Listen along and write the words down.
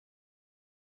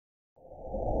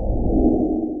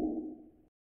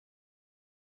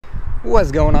What's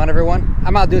going on, everyone?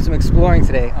 I'm out doing some exploring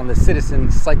today on the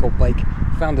Citizen cycle bike.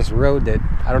 Found this road that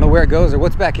I don't know where it goes or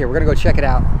what's back here. We're gonna go check it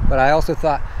out. But I also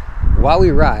thought while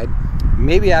we ride,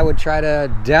 maybe I would try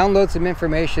to download some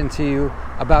information to you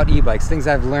about e-bikes, things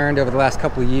I've learned over the last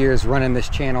couple of years running this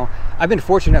channel. I've been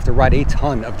fortunate enough to ride a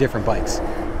ton of different bikes.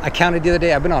 I counted the other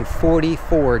day, I've been on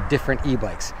 44 different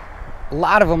e-bikes. A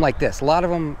lot of them like this, a lot of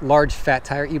them large fat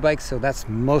tire e-bikes, so that's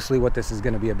mostly what this is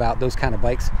gonna be about, those kind of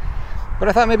bikes. But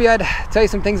I thought maybe I'd tell you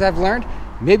some things I've learned.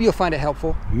 Maybe you'll find it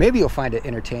helpful. Maybe you'll find it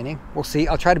entertaining. We'll see.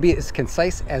 I'll try to be as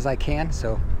concise as I can.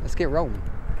 So let's get rolling.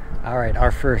 All right,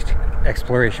 our first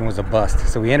exploration was a bust.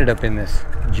 So we ended up in this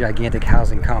gigantic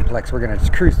housing complex. We're gonna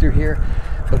just cruise through here.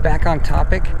 But back on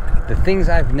topic, the things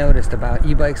I've noticed about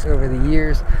e-bikes over the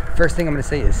years, first thing I'm gonna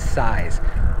say is size.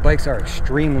 Bikes are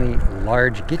extremely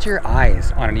large. Get your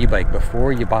eyes on an e-bike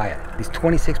before you buy it. These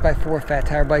 26x4 fat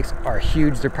tire bikes are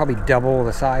huge. They're probably double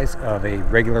the size of a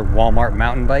regular Walmart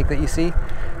mountain bike that you see.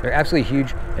 They're absolutely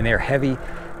huge and they're heavy.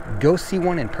 Go see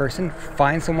one in person.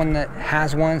 Find someone that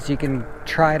has one so you can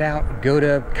try it out. Go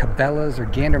to Cabela's or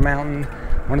Gander Mountain,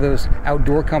 one of those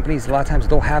outdoor companies. A lot of times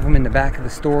they'll have them in the back of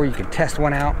the store. You can test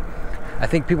one out. I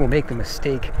think people make the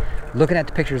mistake looking at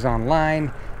the pictures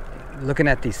online, looking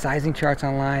at the sizing charts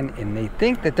online, and they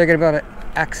think that they're gonna be able to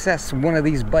access one of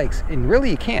these bikes, and really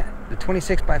you can't. The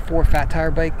 26x4 fat tire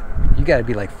bike, you gotta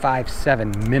be like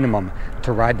 5'7" minimum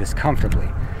to ride this comfortably.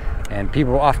 And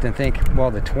people often think, well,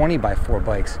 the 20x4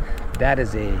 bikes, that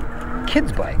is a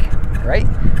kid's bike, right?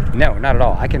 No, not at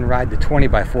all. I can ride the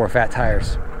 20x4 fat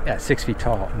tires at 6 feet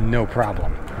tall, no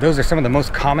problem. Those are some of the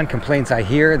most common complaints I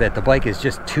hear, that the bike is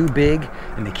just too big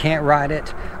and they can't ride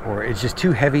it, or it's just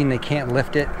too heavy and they can't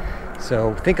lift it.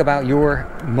 So think about your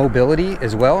mobility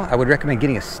as well. I would recommend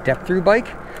getting a step-through bike.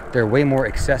 They're way more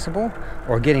accessible,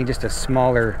 or getting just a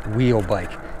smaller wheel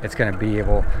bike. It's gonna be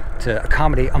able to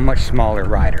accommodate a much smaller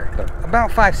rider. But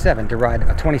about 5'7" to ride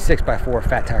a 26x4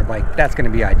 fat tire bike, that's gonna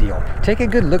be ideal. Take a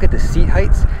good look at the seat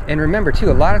heights. And remember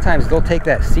too, a lot of times they'll take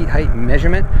that seat height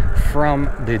measurement from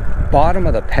the bottom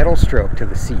of the pedal stroke to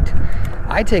the seat.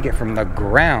 I take it from the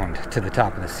ground to the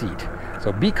top of the seat.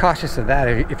 So be cautious of that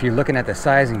if you're looking at the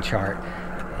sizing chart.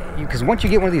 Because once you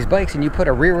get one of these bikes and you put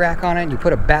a rear rack on it and you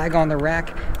put a bag on the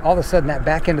rack, all of a sudden that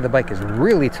back end of the bike is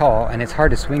really tall and it's hard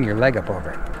to swing your leg up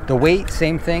over it. The weight,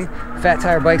 same thing. Fat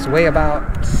tire bikes weigh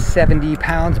about 70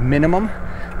 pounds minimum.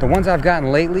 The ones I've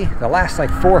gotten lately, the last like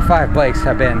 4 or 5 bikes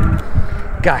have been,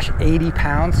 gosh, 80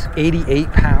 pounds,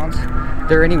 88 pounds.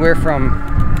 They're anywhere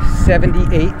from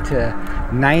 78 to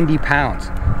 90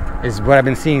 pounds is what I've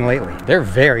been seeing lately. They're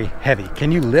very heavy.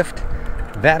 Can you lift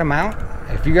that amount?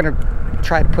 If you're gonna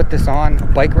try to put this on a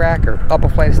bike rack or up a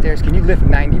flight of stairs, can you lift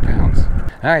 90 pounds?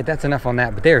 All right, that's enough on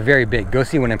that, but they are very big. Go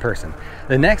see one in person.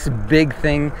 The next big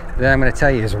thing that I'm gonna tell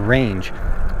you is range.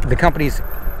 The companies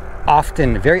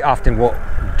very often will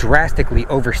drastically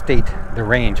overstate the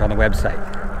range on the website.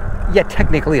 Yeah,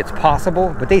 technically it's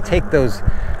possible, but they take those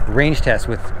range tests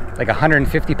with like a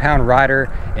 150-pound rider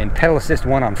and pedal assist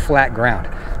one on flat ground.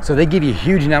 So they give you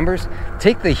huge numbers.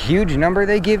 Take the huge number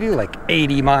they give you, like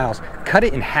 80 miles, cut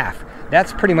it in half.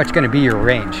 That's pretty much gonna be your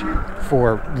range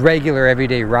for regular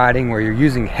everyday riding where you're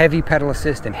using heavy pedal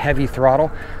assist and heavy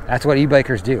throttle. That's what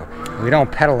e-bikers do. We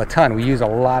don't pedal a ton. We use a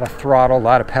lot of throttle, a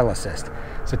lot of pedal assist.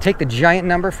 So take the giant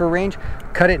number for range,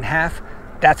 cut it in half.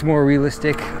 That's more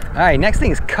realistic. All right, next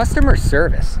thing is customer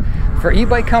service. For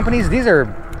e-bike companies, these are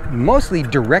mostly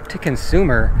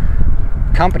direct-to-consumer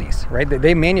companies, right?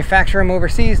 They manufacture them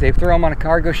overseas, they throw them on a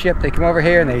cargo ship, they come over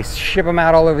here and they ship them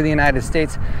out all over the United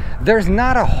States. There's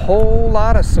not a whole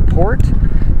lot of support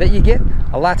that you get.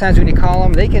 A lot of times when you call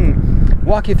them, they can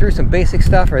walk you through some basic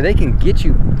stuff, or they can get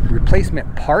you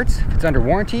replacement parts if it's under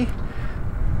warranty.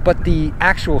 But the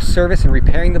actual service and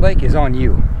repairing the bike is on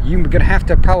you. You're gonna have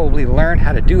to probably learn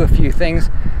how to do a few things.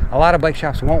 A lot of bike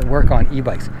shops won't work on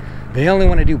e-bikes. They only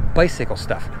want to do bicycle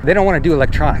stuff. They don't want to do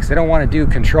electronics. They don't want to do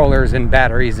controllers and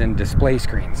batteries and display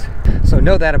screens. So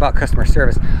know that about customer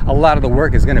service. A lot of the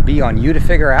work is going to be on you to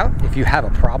figure out if you have a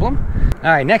problem.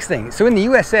 All right, next thing. So in the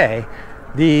USA,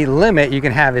 the limit you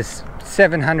can have is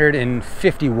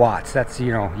 750 watts. That's,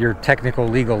 you know, your technical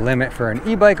legal limit for an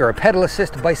e-bike or a pedal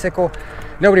assist bicycle.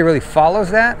 Nobody really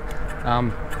follows that.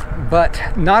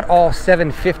 But not all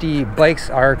 750 bikes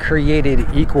are created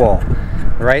equal,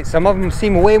 right? Some of them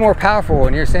seem way more powerful,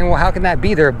 and you're saying, well, how can that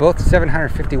be? They're both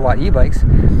 750 watt e-bikes.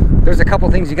 There's a couple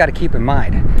things you got to keep in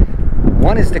mind.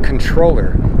 One is the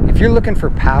controller. If you're looking for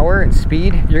power and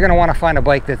speed, you're going to want to find a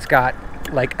bike that's got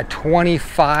like a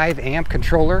 25 amp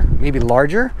controller, maybe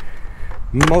larger.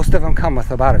 Most of them come with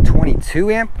about a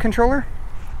 22 amp controller.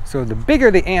 So the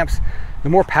bigger the amps, the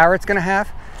more power it's going to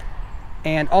have.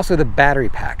 and also the battery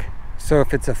pack. So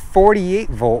if it's a 48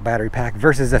 volt battery pack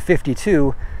versus a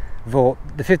 52 volt,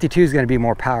 the 52 is going to be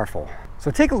more powerful. So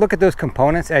take a look at those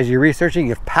components as you're researching.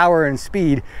 If power and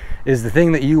speed is the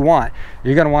thing that you want,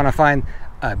 you're going to want to find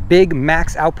a big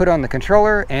max output on the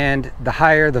controller, and the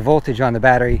higher the voltage on the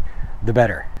battery, the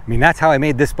better. I mean, that's how I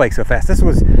made this bike so fast. This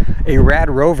was a Rad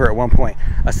Rover at one point,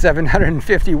 a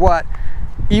 750 watt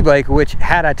e-bike, which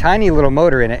had a tiny little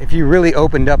motor in it. If you really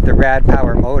opened up the Rad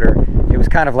Power motor, it was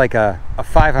kind of like a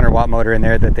 500 watt motor in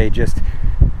there that they just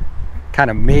kind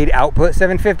of made output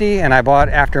 750, and I bought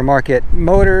aftermarket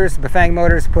motors, Bafang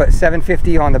motors, put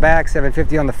 750 on the back,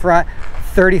 750 on the front,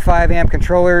 35 amp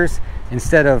controllers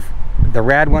instead of the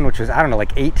Rad one, which was, I don't know,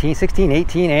 like 16,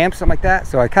 18 amps, something like that.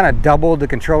 So I kind of doubled the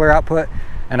controller output,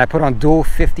 and I put on dual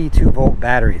 52 volt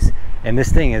batteries. And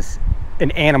this thing is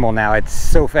an animal now. It's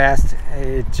so fast.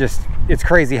 It's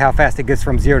crazy how fast it gets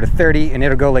from 0 to 30, and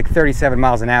it'll go like 37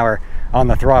 miles an hour on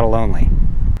the throttle only.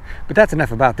 But that's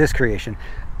enough about this creation.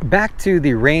 Back to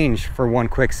the range for one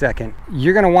quick second.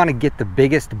 You're going to want to get the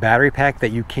biggest battery pack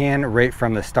that you can right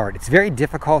from the start. It's very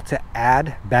difficult to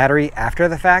add battery after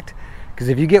the fact, because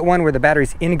if you get one where the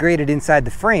battery's integrated inside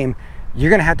the frame,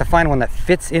 you're going to have to find one that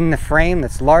fits in the frame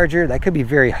that's larger. That could be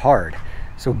very hard.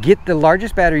 So get the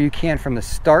largest battery you can from the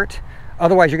start.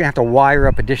 Otherwise, you're going to have to wire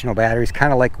up additional batteries,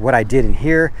 kind of like what I did in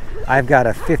here. I've got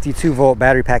a 52 volt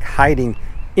battery pack hiding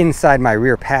inside my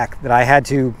rear pack that I had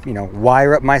to,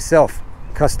 wire up myself.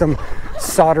 Custom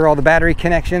solder all the battery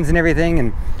connections and everything,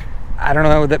 and I don't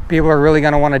know that people are really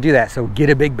going to want to do that. So get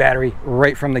a big battery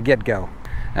right from the get-go. All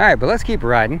right, but let's keep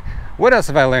riding. What else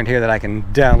have I learned here that I can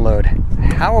download?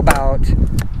 How about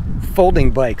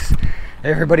folding bikes?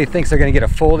 Everybody thinks they're going to get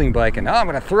a folding bike and, oh, I'm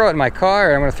going to throw it in my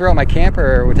car, or I'm going to throw it in my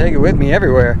camper, or we'll take it with me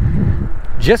everywhere.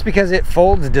 Just because it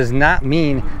folds does not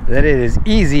mean that it is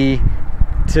easy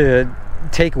to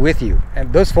take with you.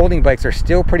 And those folding bikes are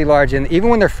still pretty large, and even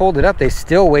when they're folded up, they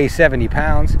still weigh 70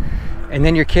 pounds. And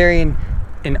then you're carrying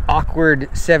an awkward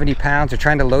 70 pounds or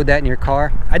trying to load that in your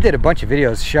car. I did a bunch of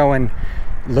videos showing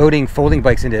loading folding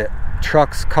bikes into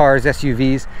trucks, cars,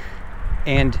 SUVs,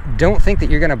 and don't think that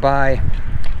you're going to buy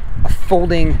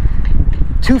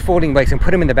two folding bikes and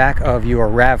put them in the back of your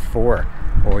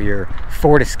RAV4 or your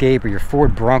Ford Escape or your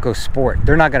Ford Bronco Sport.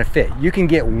 They're not going to fit. You can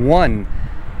get one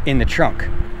in the trunk.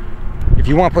 If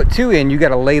you want to put two in, you got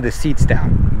to lay the seats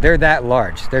down. They're that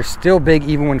large. They're still big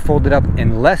even when folded up,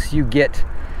 unless you get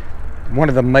one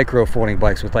of the micro folding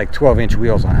bikes with like 12-inch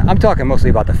wheels on it. I'm talking mostly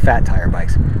about the fat tire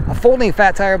bikes. A folding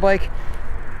fat tire bike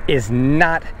is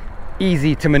not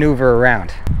easy to maneuver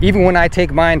around. Even when I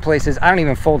take mine places, I don't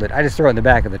even fold it. I just throw it in the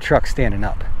back of the truck standing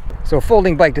up. So a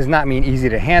folding bike does not mean easy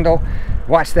to handle.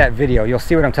 Watch that video. You'll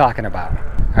see what I'm talking about.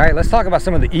 All right, let's talk about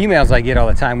some of the emails I get all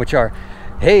the time, which are,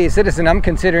 hey, Citizen, I'm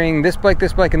considering this bike,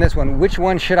 and this one. Which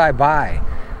one should I buy?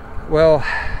 Well,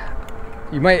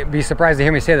 you might be surprised to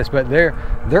hear me say this, but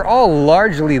they're all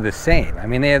largely the same. I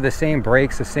mean, they have the same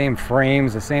brakes, the same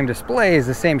frames, the same displays,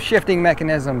 the same shifting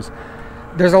mechanisms.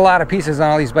 There's a lot of pieces on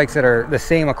all these bikes that are the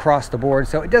same across the board,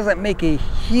 so it doesn't make a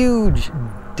huge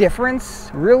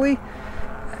difference, really.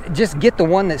 Just get the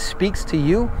one that speaks to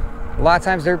you. A lot of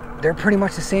times they're pretty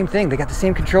much the same thing. They got the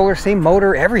same controller, same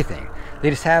motor, everything. They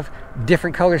just have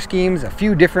different color schemes, a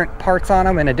few different parts on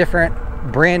them, and a different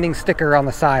branding sticker on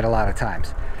the side a lot of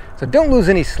times. So don't lose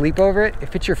any sleep over it.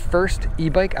 If it's your first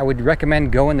e-bike, I would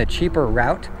recommend going the cheaper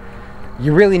route.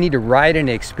 You really need to ride and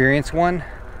experience one.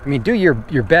 I mean, do your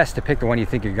best to pick the one you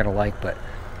think you're gonna like, but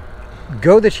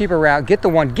go the cheaper route, get the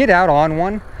one, get out on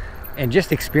one, and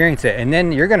just experience it. And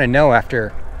then you're gonna know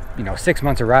after, 6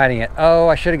 months of riding it, oh,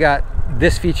 I should have got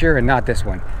this feature and not this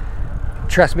one.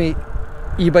 Trust me,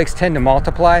 e-bikes tend to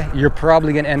multiply. You're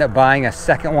probably gonna end up buying a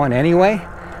second one anyway.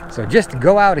 So just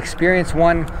go out, experience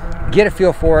one, get a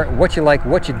feel for it, what you like,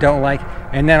 what you don't like,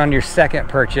 and then on your second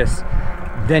purchase,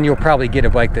 then you'll probably get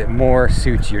a bike that more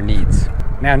suits your needs.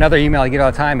 Now, another email I get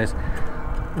all the time is,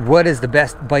 what is the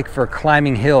best bike for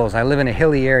climbing hills? I live in a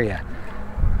hilly area.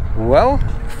 Well,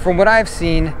 from what I've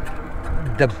seen,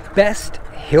 the best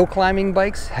hill climbing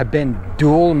bikes have been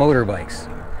dual motor bikes.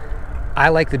 I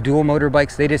like the dual motor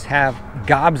bikes. They just have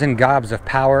gobs and gobs of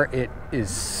power. It is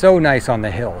so nice on the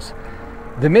hills.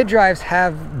 The mid-drives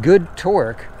have good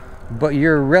torque, but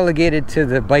you're relegated to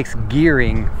the bike's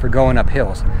gearing for going up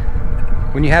hills.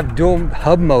 When you have dual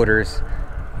hub motors,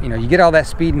 you get all that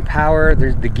speed and power.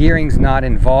 The gearing's not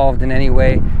involved in any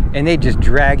way, and they just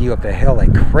drag you up the hill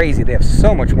like crazy. They have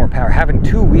so much more power. Having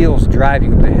two wheels drive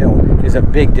you up the hill is a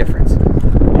big difference.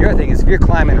 The other thing is, if you're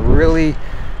climbing really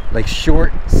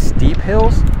short, steep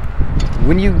hills,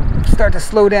 when you start to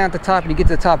slow down at the top and you get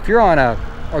to the top, if you're on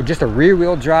or just a rear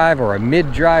wheel drive or a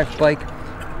mid drive bike,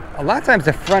 a lot of times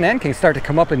the front end can start to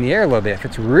come up in the air a little bit if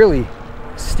it's really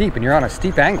steep and you're on a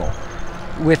steep angle.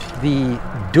 With the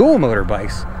dual motor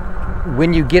bikes,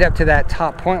 when you get up to that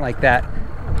top point like that,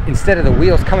 instead of the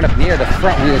wheels coming up in the air, the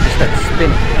front wheel just starts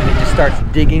spinning and it just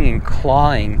starts digging and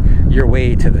clawing your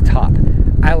way to the top.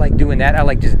 I like doing that. I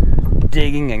like just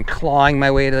digging and clawing my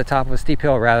way to the top of a steep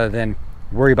hill rather than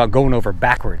worry about going over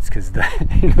backwards, because the,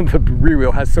 the rear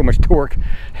wheel has so much torque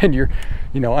and you're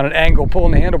on an angle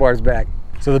pulling the handlebars back.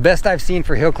 So the best I've seen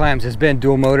for hill climbs has been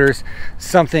dual motors,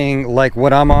 something like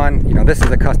what I'm on. This is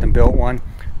a custom built one,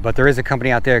 but there is a company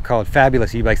out there called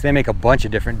Fabulous eBikes. They make a bunch of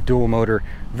different dual motor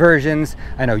versions.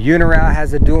 I know Unirail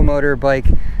has a dual motor bike,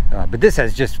 but this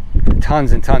has just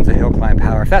tons and tons of hill climb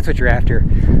power. If that's what you're after,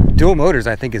 dual motors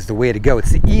I think is the way to go.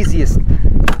 It's the easiest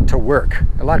to work.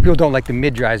 A lot of people don't like the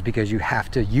mid drives because you have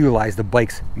to utilize the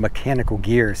bike's mechanical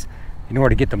gears in order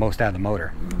to get the most out of the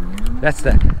motor. That's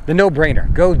the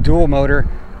no-brainer. Go dual motor,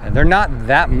 and they're not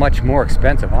that much more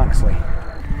expensive, honestly.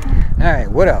 All right,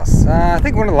 what else? I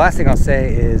think one of the last things I'll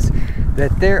say is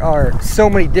that there are so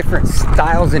many different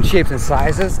styles and shapes and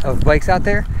sizes of bikes out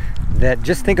there that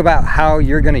just think about how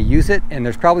you're going to use it, and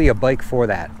there's probably a bike for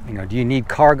that. Do you need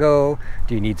cargo?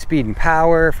 Do you need speed and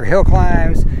power for hill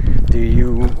climbs? Do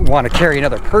you want to carry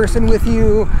another person with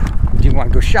you? Do you want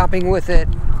to go shopping with it?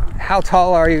 How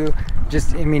tall are you?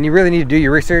 You really need to do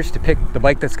your research to pick the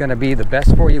bike that's going to be the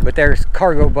best for you. But there's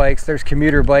cargo bikes, there's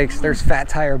commuter bikes, there's fat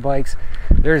tire bikes,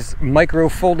 there's micro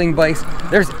folding bikes.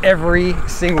 There's every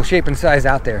single shape and size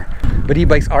out there. But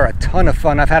e-bikes are a ton of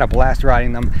fun. I've had a blast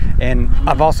riding them, and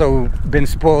I've also been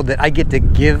spoiled that I get to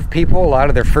give people a lot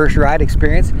of their first ride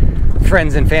experience.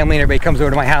 Friends and family and everybody comes over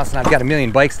to my house, and I've got a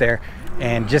million bikes there,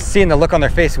 and just seeing the look on their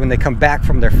face when they come back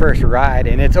from their first ride,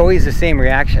 and it's always the same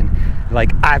reaction.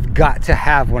 Like, I've got to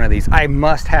have one of these. I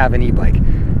must have an e-bike.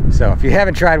 So if you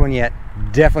haven't tried one yet,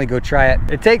 definitely go try it.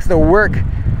 It takes the work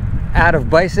out of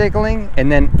bicycling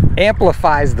and then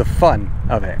amplifies the fun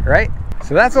of it, right?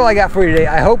 So that's all I got for you today.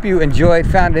 I hope you enjoyed,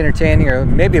 found it entertaining, or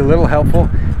maybe a little helpful.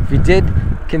 If you did,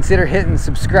 consider hitting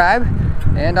subscribe,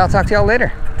 and I'll talk to y'all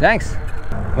later. Thanks.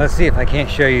 Let's see if I can't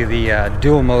show you the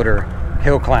dual motor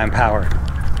hill climb power.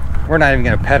 We're not even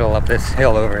gonna pedal up this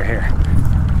hill over here.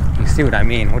 You see what I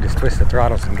mean? We'll just twist the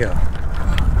throttles and go.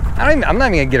 I'm not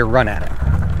even gonna get a run at it.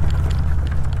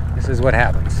 This is what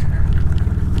happens.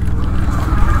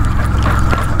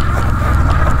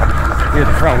 Here's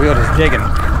the front wheel just digging.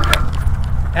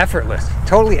 Effortless,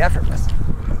 totally effortless.